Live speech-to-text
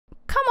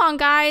come on,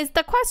 guys.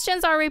 The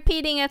questions are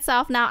repeating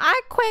itself now.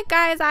 I quit,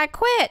 guys. I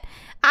quit.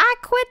 I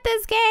quit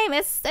this game.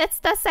 It's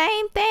the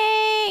same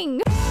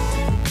thing.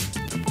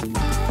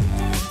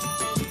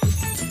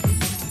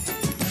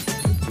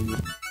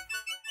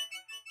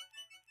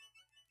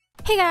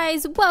 Hey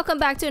guys, welcome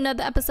back to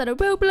another episode of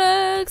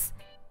Roblox.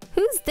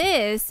 Who's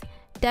this?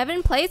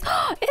 Devin plays.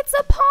 It's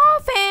a Paw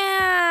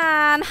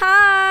fan.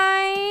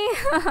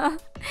 Hi.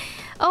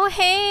 Oh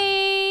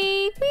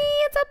hey,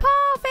 it's a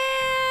Paw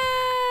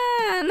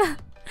fan.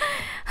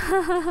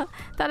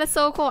 That is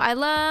so cool. I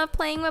love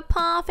playing with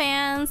Paw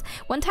fans.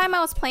 One time I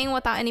was playing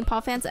without any Paw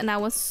fans and I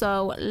was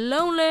so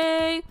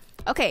lonely.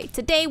 Okay,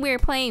 today we're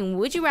playing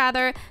Would You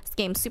Rather. This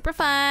game's super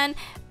fun.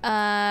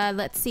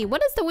 Let's see.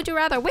 What is the Would You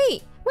Rather?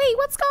 Wait,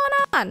 what's going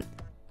on?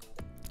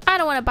 I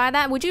don't want to buy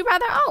that. Would you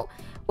rather? Oh,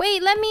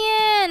 wait, let me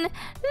in. Let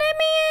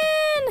me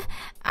in.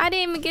 I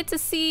didn't even get to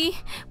see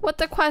what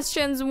the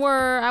questions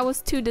were. I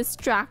was too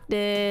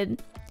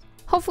distracted.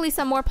 Hopefully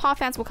some more Paw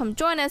fans will come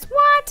join us.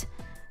 What?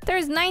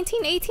 There's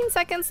 18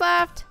 seconds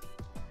left.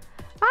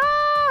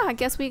 I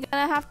guess we're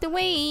gonna have to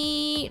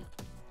wait.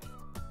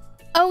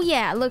 Oh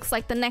yeah, looks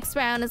like the next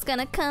round is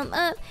gonna come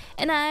up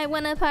and I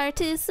wanna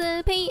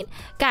participate.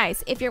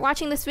 Guys, if you're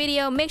watching this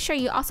video, make sure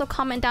you also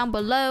comment down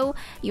below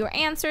your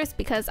answers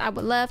because I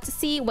would love to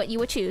see what you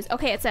would choose.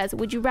 Okay, it says,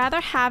 would you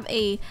rather have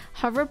a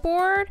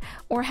hoverboard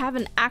or have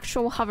an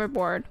actual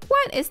hoverboard?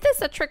 What? Is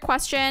this a trick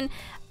question?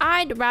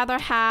 I'd rather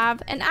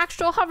have an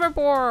actual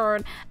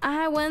hoverboard.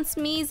 I once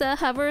me's a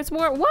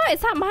hoverboard. What?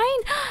 Is that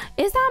mine?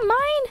 Is that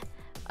mine?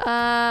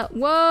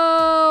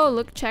 Whoa,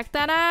 look, check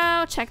that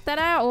out.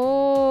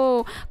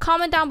 Oh,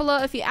 comment down below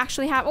if you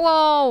actually have a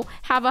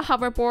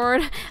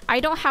hoverboard. I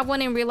don't have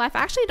one in real life. I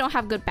actually don't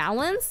have good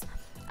balance.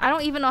 I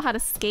don't even know how to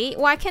skate.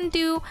 Well, I can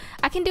do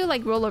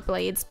like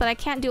rollerblades, but I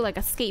can't do like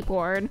a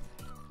skateboard.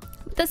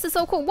 This is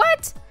so cool.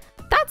 What?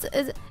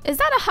 Is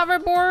that a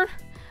hoverboard?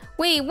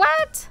 Wait,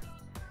 what?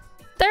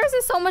 Theirs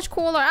is so much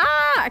cooler.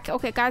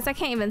 Okay, guys, I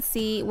can't even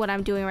see what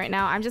I'm doing right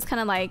now. I'm just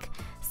kind of like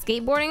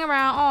skateboarding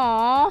around.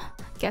 Aw.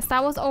 Guess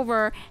that was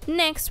over.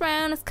 Next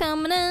round is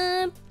coming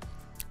up.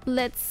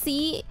 Let's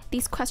see.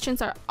 These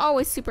questions are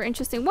always super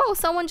interesting. Whoa,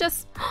 someone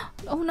just,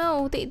 oh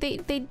no,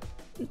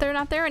 they're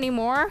not there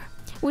anymore.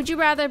 Would you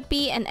rather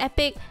be an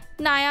epic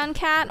Nyan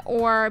cat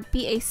or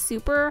be a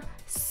super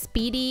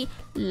speedy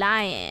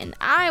lion?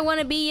 I want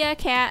to be a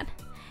cat.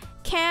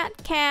 Cat.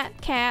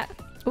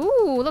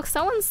 Ooh, look,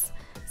 someone's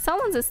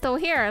is still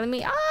here. Let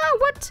me,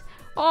 what?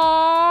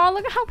 Oh,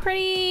 look at how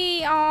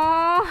pretty.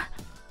 Oh.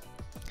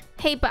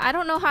 Hey, but I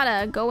don't know how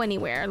to go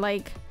anywhere.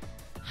 Like,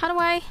 how do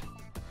I,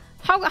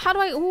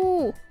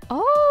 ooh.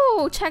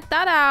 Oh, check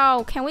that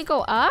out. Can we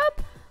go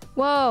up?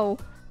 Whoa,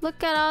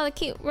 look at all the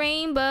cute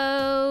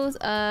rainbows.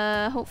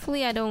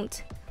 Hopefully I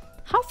don't,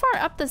 how far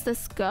up does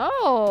this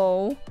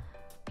go?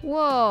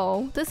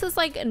 Whoa, this is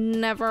like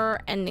never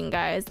ending,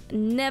 guys.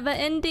 Never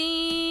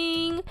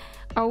ending.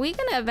 Are we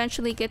gonna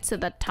eventually get to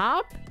the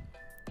top?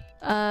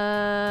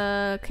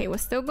 Okay, we're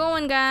still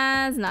going,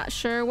 guys. Not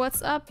sure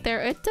what's up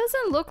there. It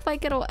doesn't look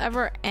like it'll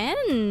ever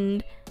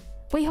end.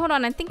 Wait, hold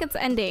on. I think it's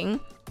ending.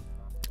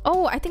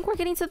 Oh, I think we're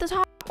getting to the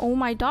top. Oh,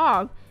 my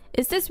dog.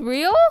 Is this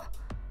real?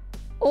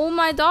 Oh,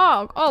 my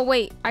dog. Oh,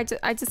 wait. I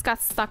just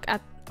got stuck at...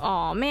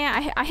 Oh,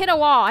 man. I hit a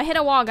wall. I hit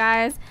a wall,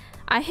 guys.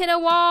 I hit a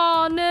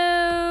wall.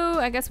 No.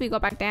 I guess we go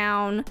back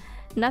down.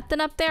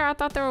 Nothing up there. I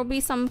thought there would be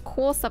some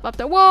cool stuff up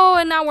there. Whoa,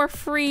 and now we're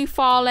free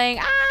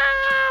falling.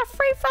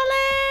 Free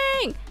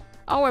falling.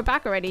 Oh, we're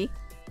back already.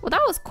 Well,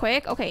 that was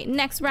quick. Okay,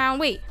 next round.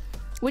 Wait,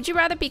 would you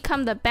rather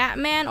become the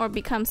Batman or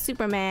become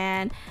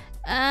Superman?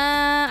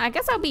 I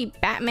guess I'll be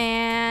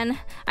Batman.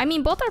 I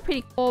mean, both are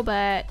pretty cool,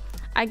 but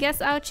I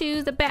guess I'll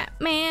choose the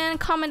Batman.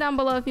 Comment down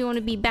below if you want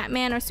to be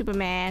Batman or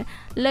Superman.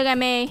 Look at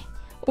me.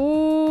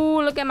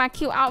 Ooh, look at my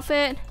cute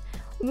outfit.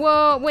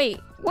 Whoa, wait,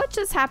 what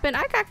just happened?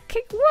 I got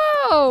kicked.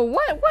 Whoa,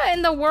 what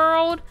in the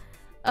world?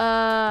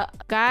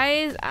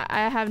 Guys,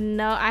 I had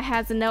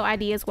no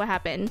ideas what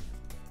happened.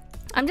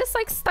 I'm just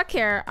like stuck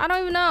here. I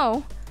don't even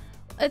know.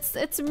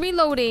 It's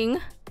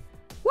reloading.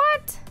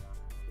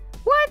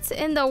 What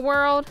in the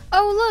world?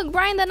 Oh look,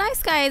 Brian the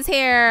nice guy is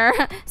here.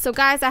 So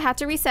guys, I had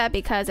to reset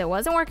because it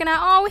wasn't working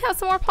out. Oh, we have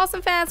some more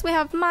Pawesome fans. We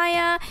have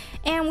Maya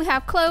and we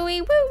have Chloe.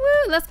 Woo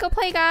woo, let's go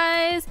play,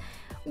 guys.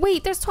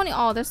 Wait, there's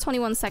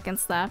 21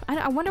 seconds left.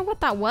 I wonder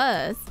what that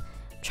was.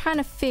 I'm trying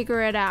to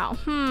figure it out.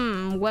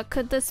 What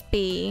could this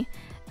be?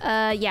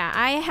 Yeah,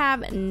 I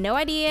have no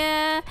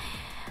idea.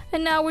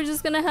 And now we're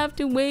just gonna have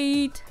to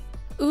wait.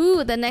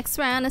 Ooh, the next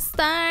round is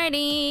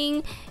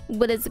starting.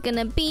 What is it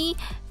gonna be?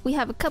 We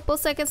have a couple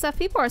seconds left.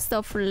 People are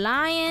still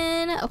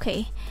flying.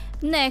 Okay,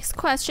 next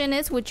question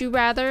is, would you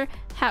rather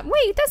have...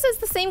 Wait, this is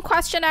the same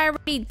question I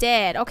already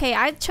did. Okay,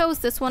 I chose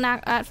this one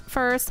at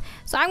first,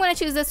 so I'm gonna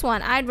choose this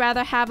one. I'd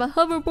rather have a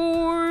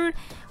hoverboard.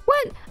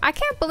 What? I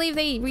can't believe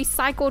they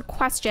recycled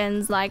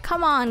questions. Like,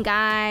 come on,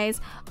 guys.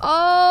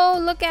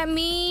 Oh, look at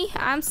me.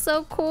 I'm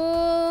so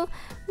cool.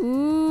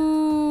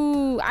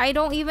 Ooh, I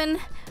don't even...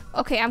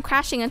 Okay, I'm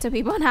crashing into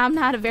people now. I'm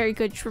not a very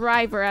good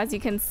driver, as you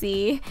can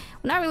see.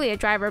 Well, not really a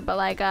driver, but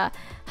like a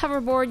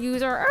hoverboard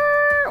user.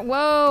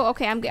 Whoa,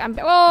 okay, I'm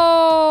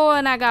whoa,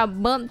 and I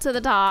got bumped to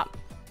the top.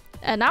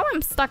 And now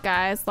I'm stuck,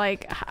 guys.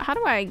 Like, how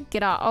do I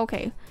get out?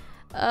 Okay.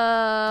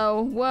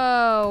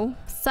 Whoa.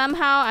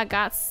 Somehow I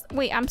got,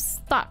 wait, I'm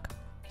stuck.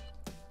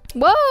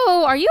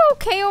 Whoa, are you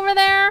okay over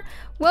there?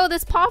 Whoa,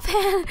 this paw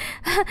fan,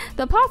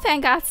 the paw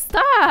fan got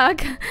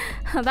stuck.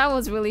 That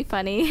was really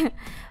funny.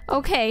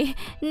 Okay,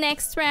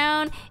 next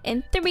round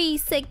in 3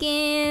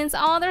 seconds.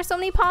 Oh, there's so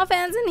many paw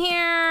fans in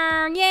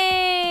here.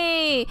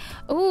 Yay!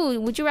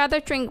 Ooh, would you rather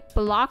drink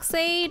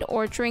Bloxade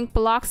or drink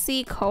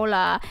Bloxy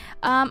Cola?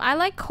 I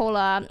like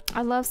cola.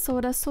 I love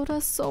soda.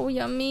 Soda's so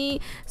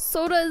yummy.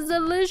 Soda is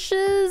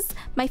delicious.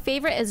 My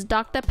favorite is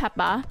Dr.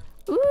 Pepper.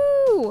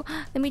 Ooh,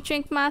 let me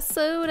drink my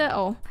soda.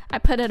 Oh, I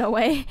put it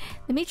away.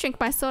 Let me drink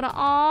my soda.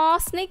 Aw,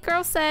 Snake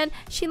Girl said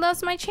she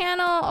loves my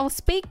channel. Oh,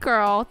 Spake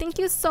Girl, thank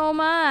you so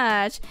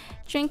much.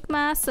 Drink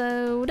my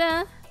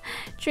soda.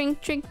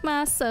 Drink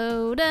my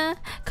soda.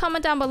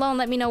 Comment down below and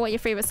let me know what your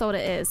favorite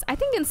soda is. I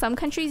think in some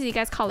countries you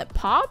guys call it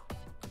pop,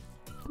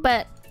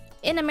 but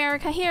in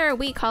America here,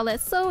 we call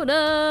it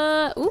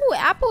soda. Ooh,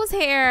 Apple's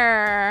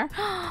here.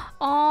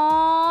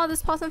 Oh,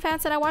 this Pawsome fan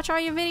said I watch all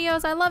your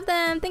videos. I love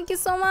them. Thank you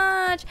so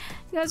much.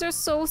 You guys are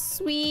so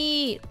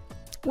sweet.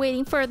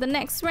 Waiting for the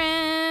next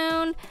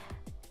round.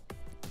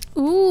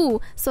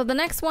 Ooh, so the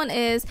next one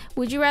is,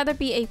 would you rather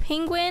be a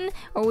penguin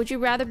or would you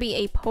rather be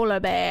a polar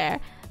bear?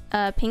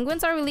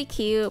 Penguins are really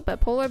cute, but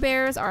polar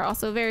bears are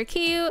also very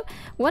cute.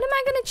 What am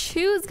I gonna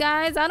choose,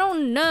 guys? I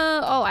don't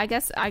know. Oh, I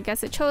guess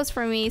it chose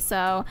for me,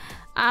 so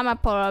I'm a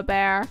polar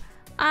bear.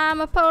 I'm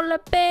a polar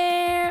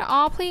bear.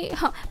 Oh, please,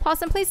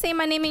 Pawsome, please say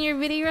my name in your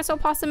video. You're so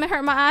Pawsome, it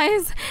hurt my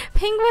eyes.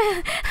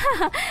 Penguin.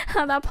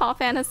 That paw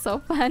fan is so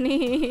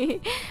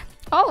funny.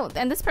 Oh,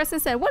 and this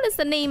person said, what is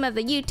the name of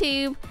the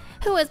YouTube?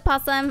 Who is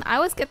Pawsome? I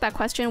always get that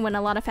question when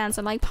a lot of fans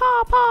are like,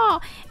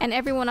 Paw, and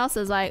everyone else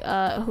is like,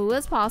 who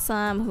is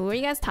Pawsome? Who are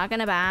you guys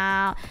talking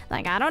about?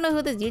 Like, I don't know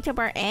who this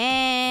YouTuber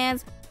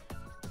is.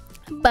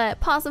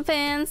 But Pawsome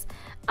fans,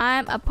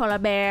 I'm a polar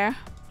bear.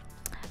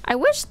 I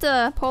wish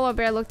the polar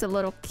bear looked a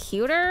little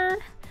cuter.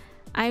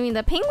 I mean,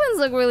 the penguins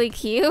look really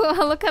cute.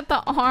 Look at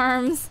the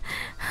arms.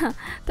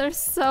 They're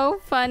so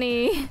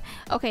funny.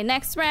 Okay,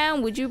 next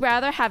round. Would you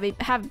rather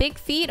have big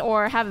feet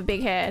or have a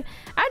big head?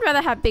 I'd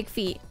rather have big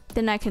feet.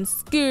 Then I can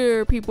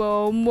scare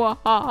people.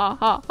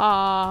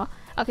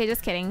 Okay,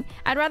 just kidding.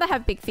 I'd rather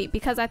have big feet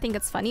because I think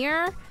it's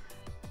funnier.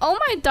 Oh,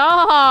 my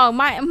dog.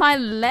 My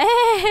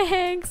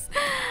legs.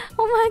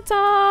 Oh, my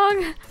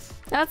dog.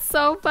 That's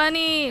so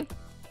funny.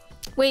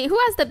 Wait, who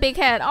has the big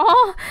head?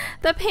 Oh,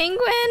 the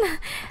penguin.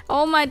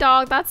 Oh, my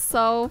dog. That's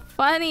so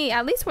funny.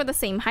 At least we're the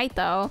same height,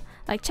 though.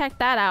 Like, check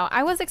that out.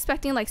 I was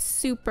expecting, like,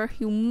 super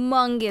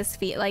humongous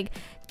feet. Like,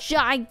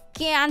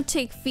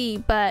 gigantic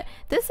feet. But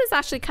this is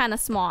actually kind of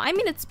small. I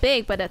mean, it's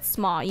big, but it's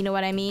small. You know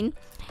what I mean?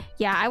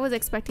 Yeah, I was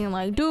expecting,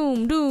 like,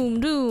 doom.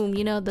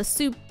 You know, the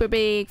super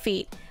big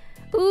feet.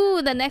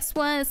 Ooh, the next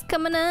one is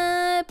coming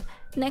up.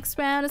 Next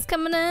round is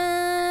coming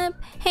up.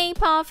 Hey,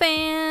 paw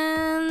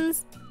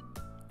fans.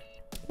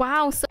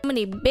 Wow, so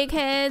many big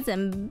heads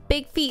and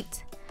big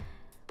feet.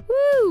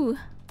 Woo!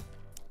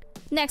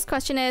 Next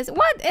question is,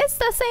 what? It's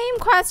the same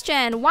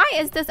question. Why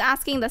is this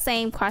asking the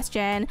same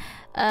question?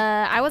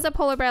 I was a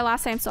polar bear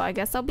last time, so I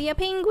guess I'll be a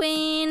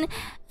penguin.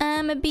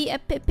 I'ma be a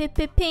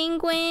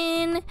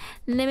penguin.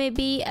 Let me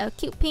be a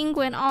cute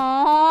penguin.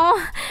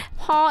 Aww.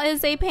 Paul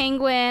is a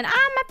penguin. I'm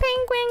a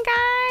penguin,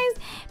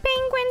 guys.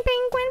 Penguin.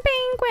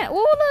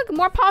 Oh, look,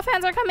 more paw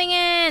fans are coming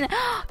in.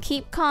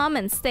 Keep calm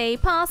and stay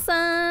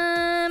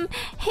Pawsome.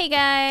 Hey,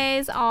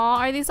 guys. Aw,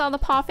 are these all the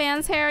paw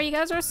fans here? You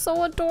guys are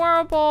so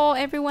adorable.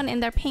 Everyone in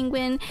their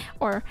penguin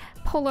or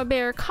polar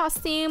bear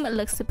costume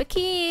looks super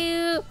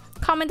cute.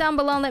 Comment down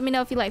below and let me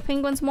know if you like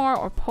penguins more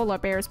or polar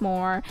bears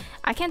more.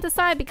 I can't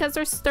decide because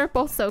they're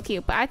both so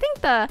cute, but I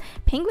think the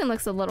penguin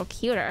looks a little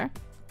cuter.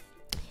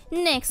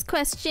 Next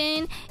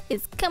question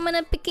is coming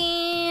up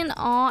again.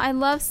 Oh, I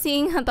love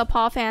seeing the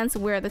paw fans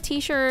wear the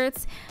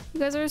t-shirts.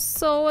 You guys are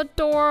so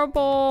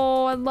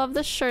adorable. I love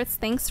the shirts.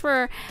 Thanks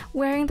for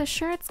wearing the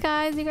shirts,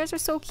 guys. You guys are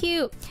so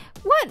cute.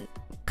 What?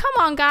 Come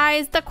on,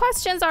 guys. The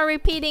questions are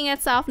repeating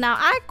itself now.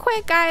 I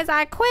quit, guys.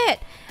 I quit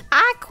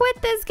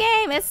this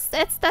game. It's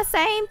the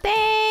same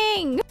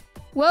thing.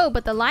 Whoa,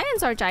 but the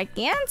lions are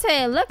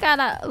gigantic. Look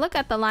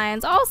at the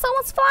lions. Oh,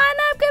 someone's flying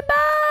up. Goodbye.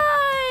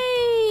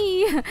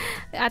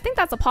 I think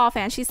that's a paw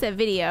fan. She said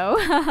video.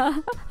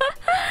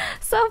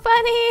 So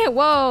funny.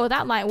 Whoa,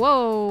 that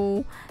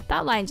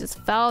line just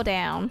fell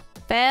down.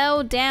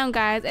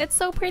 Guys. It's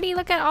so pretty.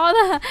 Look at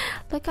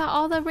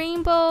all the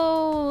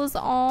rainbows.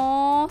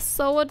 Oh,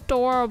 so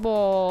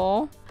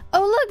adorable.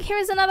 Oh, look,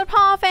 here's another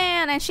paw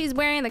fan, and she's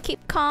wearing the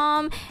Keep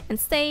Calm and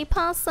Stay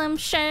Pawsome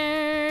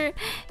shirt.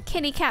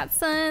 Kitty Cat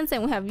Sons,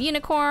 and we have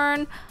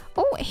Unicorn.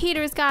 Oh,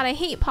 Haters Gotta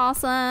Hate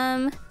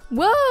Pawsome.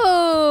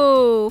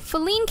 Whoa,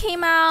 Feline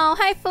came out.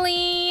 Hi,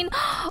 Feline.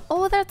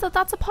 Oh, that's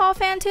a Paw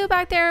fan too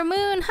back there.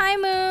 Moon, hi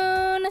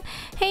Moon.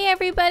 Hey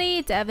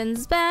everybody,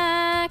 Devin's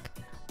back.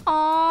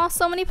 Aw,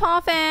 so many Paw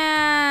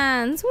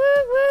fans. Woo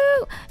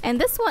woo. And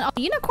this one, oh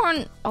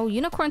Unicorn. Oh,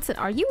 Unicorn said,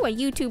 "Are you a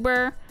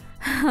YouTuber?"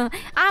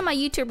 I'm a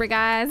YouTuber,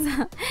 guys.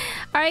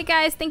 Alright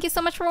guys, thank you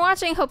so much for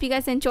watching. Hope you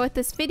guys enjoyed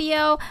this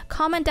video.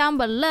 Comment down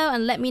below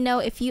and let me know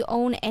if you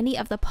own any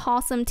of the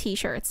Pawesome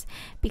t-shirts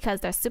because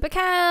they're super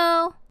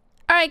cool.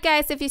 Alright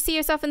guys, if you see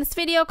yourself in this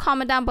video,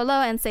 comment down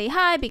below and say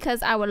hi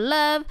because I would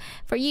love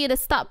for you to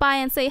stop by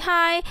and say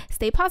hi.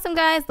 Stay pawesome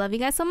guys. Love you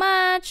guys so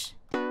much.